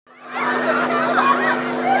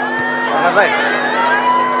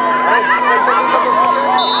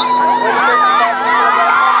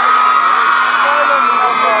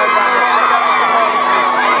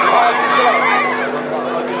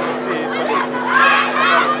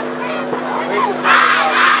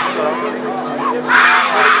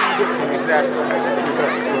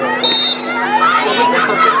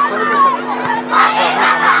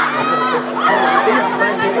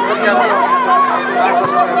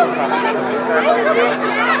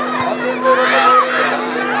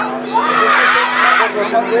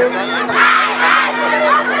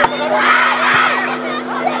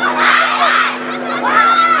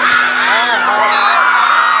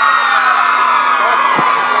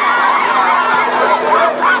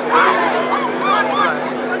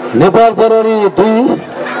नेपाल प्रहरी 2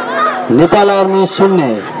 नेपाल आर्मी 0।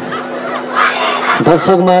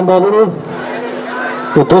 दर्शक महानुभावहरु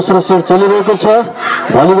यो दोस्रो सेट चलिरहेको छ।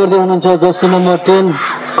 भली गर्दै हुनुहुन्छ जर्सी नम्बर 10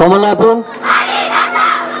 कमलापुर।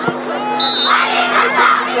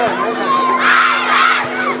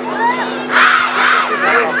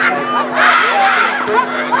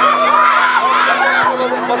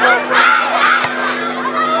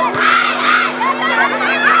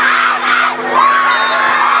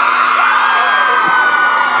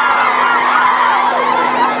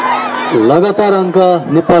 लगातार अंक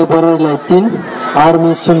नेपाल प्रहरीलाई 3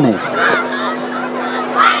 आर्मी 0।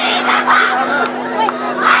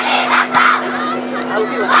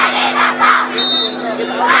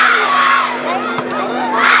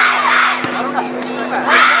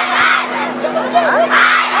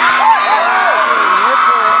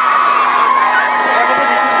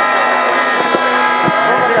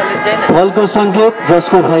 बलको संकेत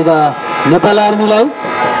जसको फाइदा नेपाल आर्मीलाई।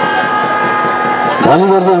 भली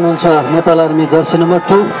गर्दै हुनुहुन्छ नेपाल आर्मी जर्सी नम्बर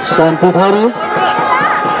 2 शान्ति थरी।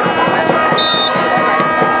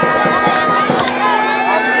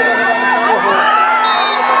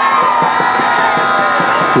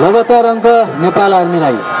 लगातार अंक नेपाल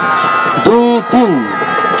आर्मीलाई 2-3।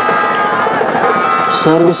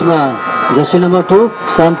 सर्भिसमा जर्सी नम्बर 2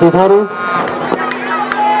 शान्ति थरी।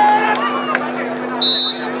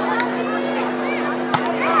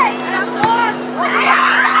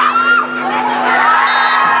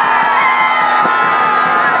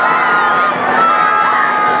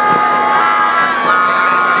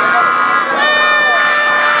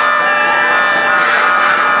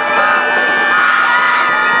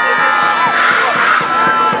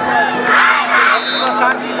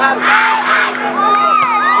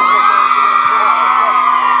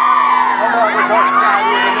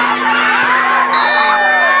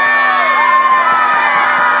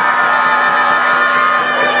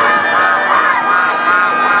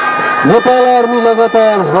 नेपाल आर्मी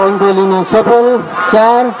लगातार अंक लिन सफल।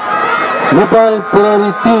 4 नेपाल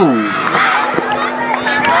प्रहरी 3।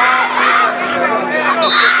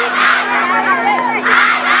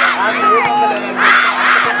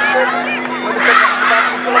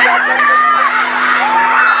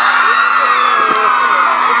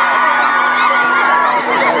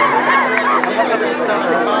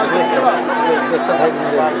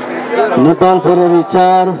 नेपाल प्रहरी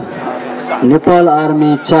 4 नेपाल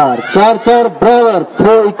आर्मी 4। 4-4 बराबर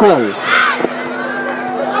 4 इक्वल।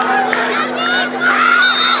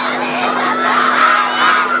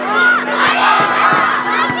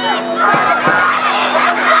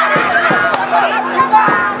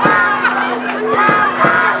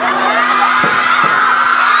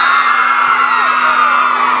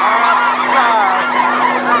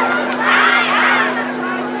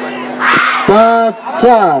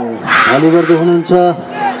 भली गर्दै हुनुहुन्छ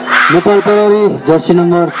नेपाल प्रहरी Jersey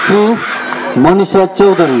number 3 Manisha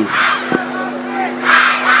Chaudhary.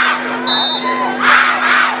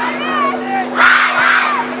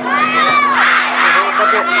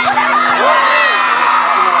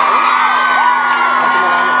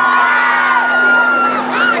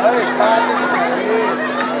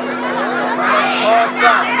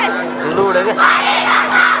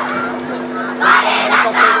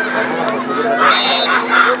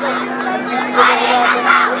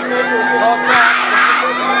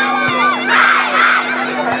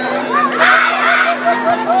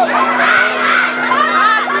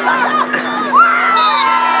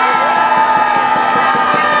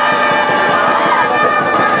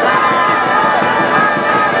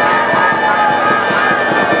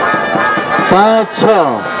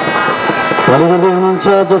 Volley गर्दै हुनुहुन्छ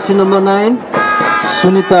Jersey number 9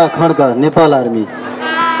 Sunita Khadka Nepal army.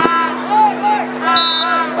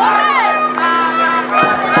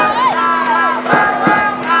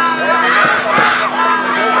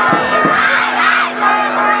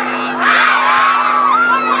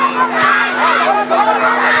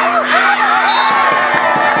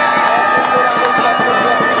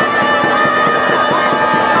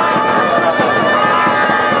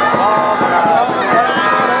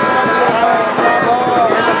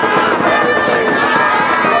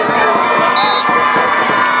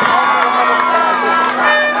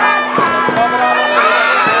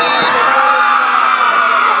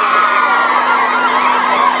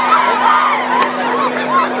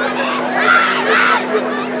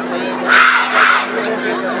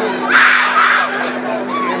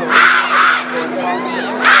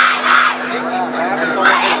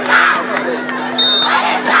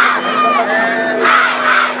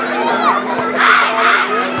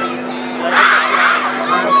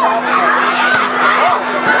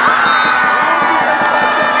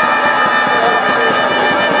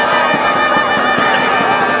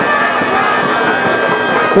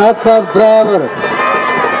 7-7 बराबर।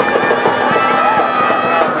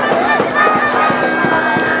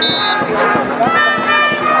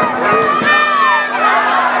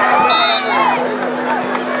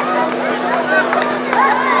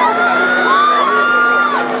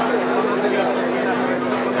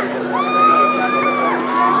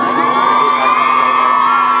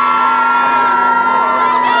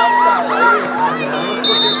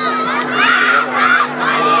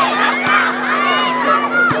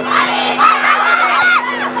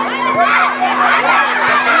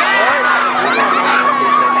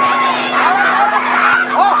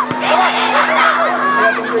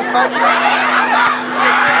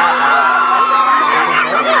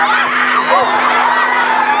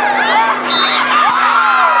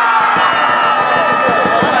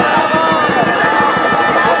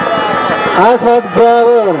 आठ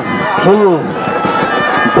बराबर खेल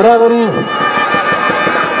बराबरी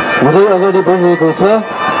हुँदै अगाडि बढिरहेको छ।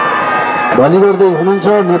 भली गर्दै हुनुहुन्छ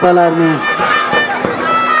नेपाल आर्मी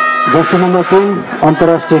जर्सी नम्बर 10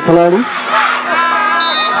 अन्तर्राष्ट्रिय खेलाडी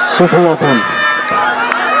सुफिया खान।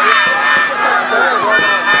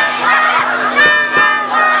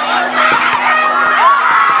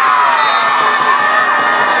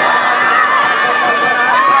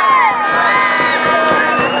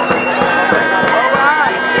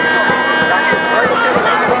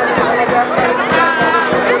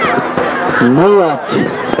 No out.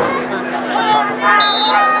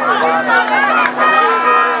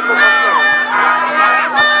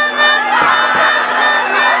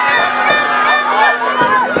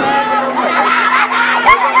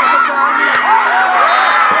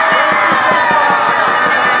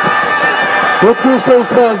 उत्कृष्ट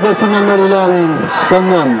स्पाइक जर्सी नम्बर 11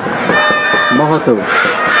 संगम महतो।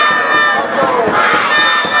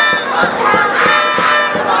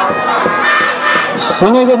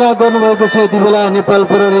 सँगैको म्याच गर्नुभएको छ यति बेला नेपाल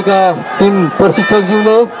प्रहरीका टिम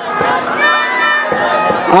प्रशिक्षकज्यूले।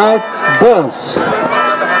 8-10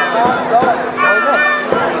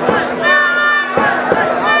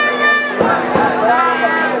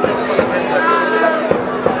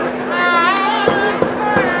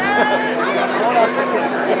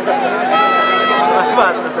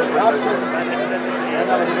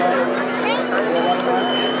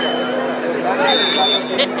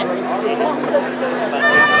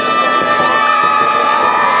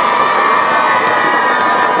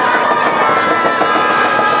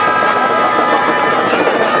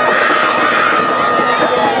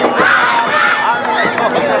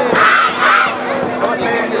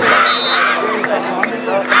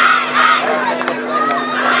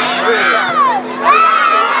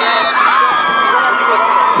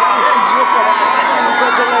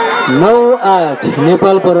 9-8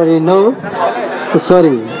 नेपाल प्रहरी 9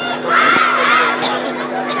 सरी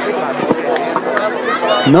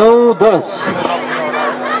 9-10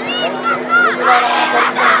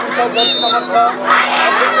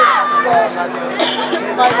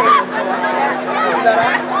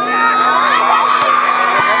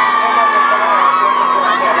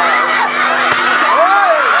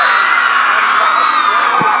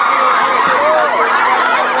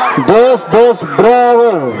 10-10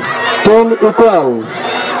 बराबर 10 इक्वल।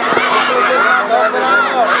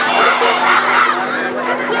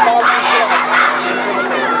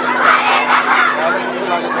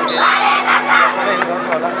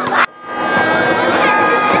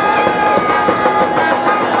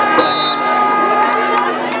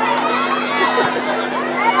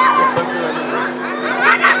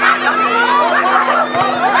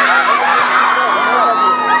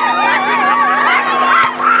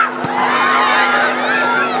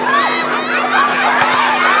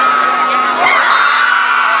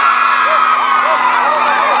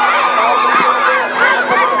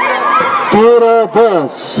 Tira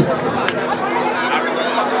 10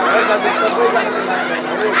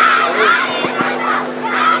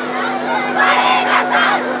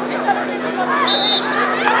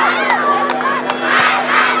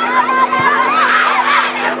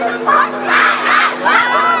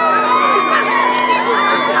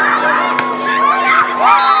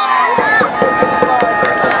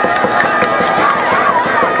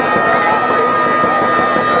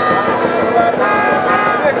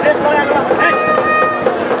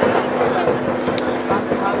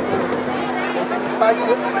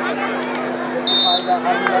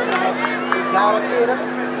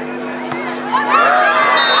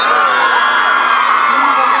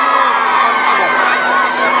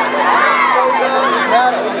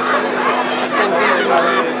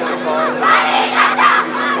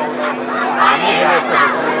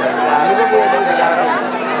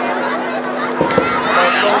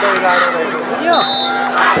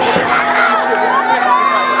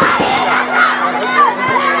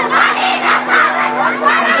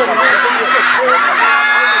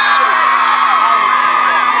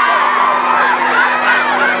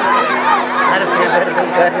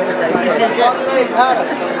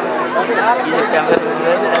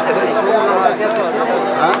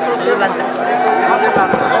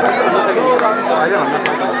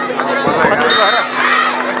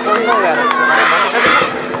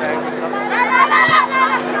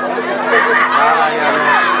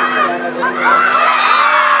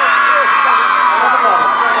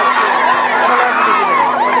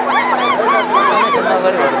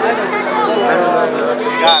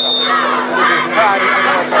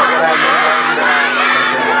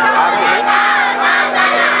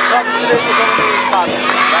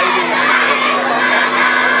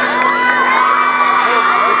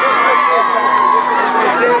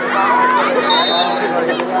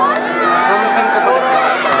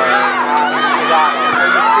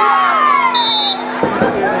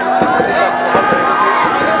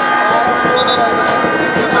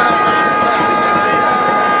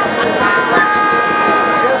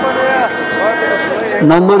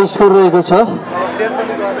 नम्बर स्कोर रहेको छ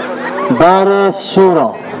 12-16।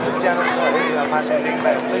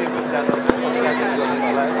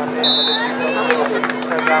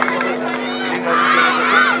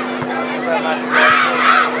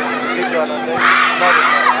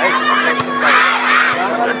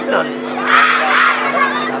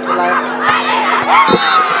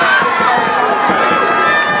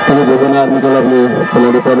 विभिन्न आर्मी क्लबले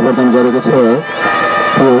खेलाडी परिवर्तन गरेको छ है।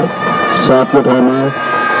 त्यो 7 को ठाउँमा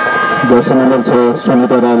जर्सी नम्बर 6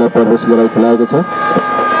 सुनिता राईलाई प्रवेश गराई खेलाएको छ।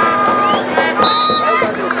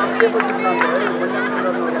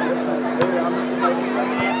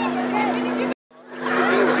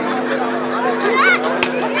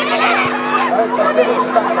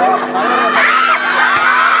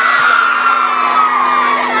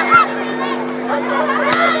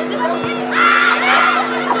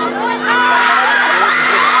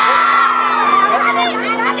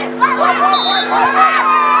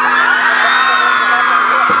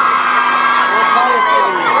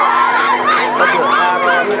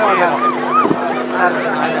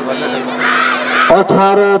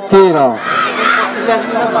 अठारह 13।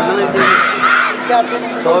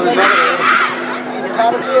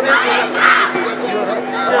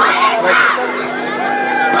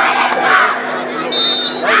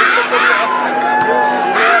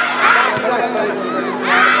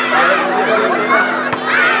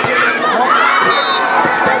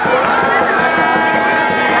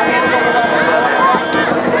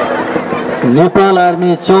 नेपाल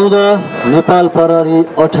आर्मी 14, नेपाल प्रहरी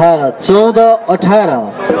 18। 14-18।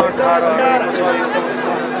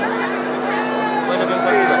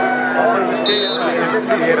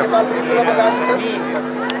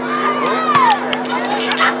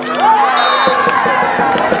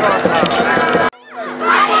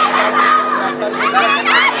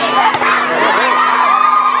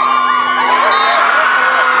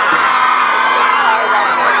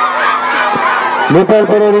 नेपाल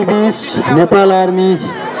प्रहरी 20, नेपाल आर्मी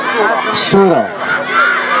 16।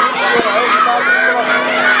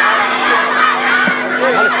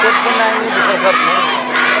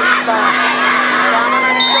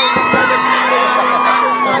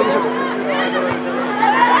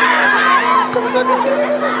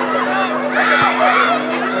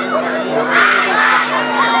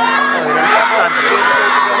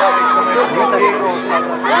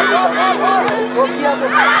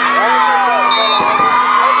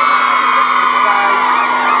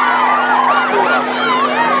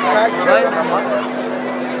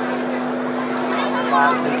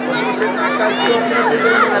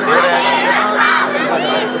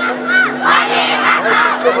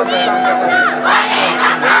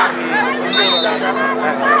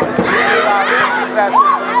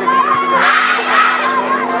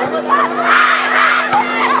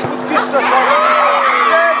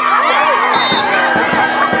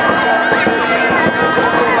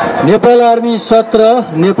 नेपाल आर्मी 17,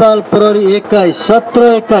 नेपाल प्रहरी 21।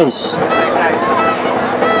 17-21।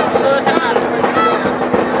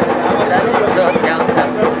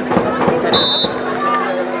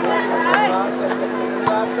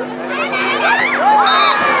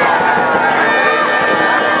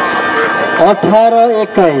 अठारह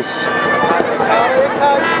 21।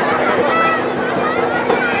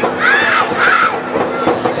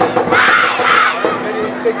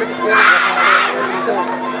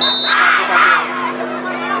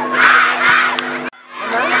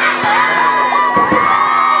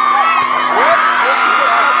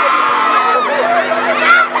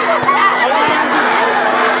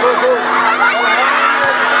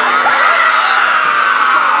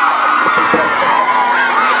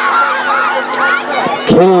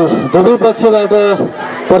 खेल दुवै पक्षबाट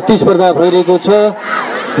प्रतिस्पर्धा भइरहेको छ।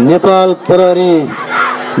 नेपाल प्रहरी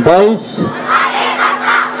 22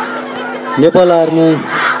 नेपाल आर्मी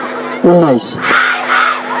 19।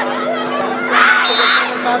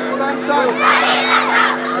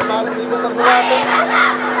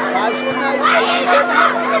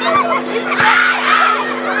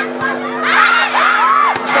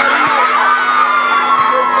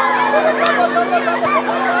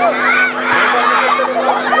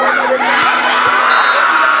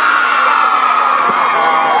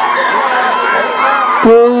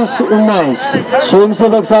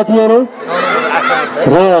 स्वयंसेवक साथीहरू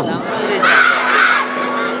र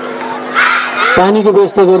पानीको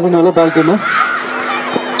व्यवस्था गरिदिनु होला बाल्टीमा।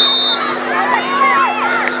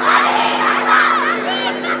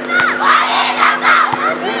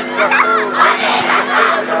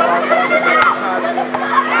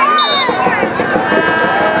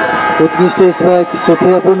 उत्कृष्ट स्पाइक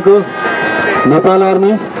सोफिया पुनको नेपाल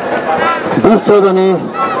आर्मी 20 छ भने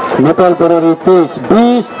नेपाल प्रहरी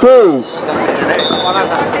 23-23।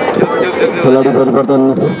 खेलाडी परिवर्तन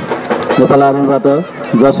नेपाल आर्मीबाट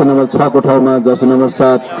जर्सी नम्बर 6 को ठाउँमा जर्सी नम्बर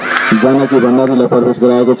 7 जानकी भण्डारीलाई प्रवेश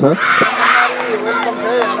गराएको छ।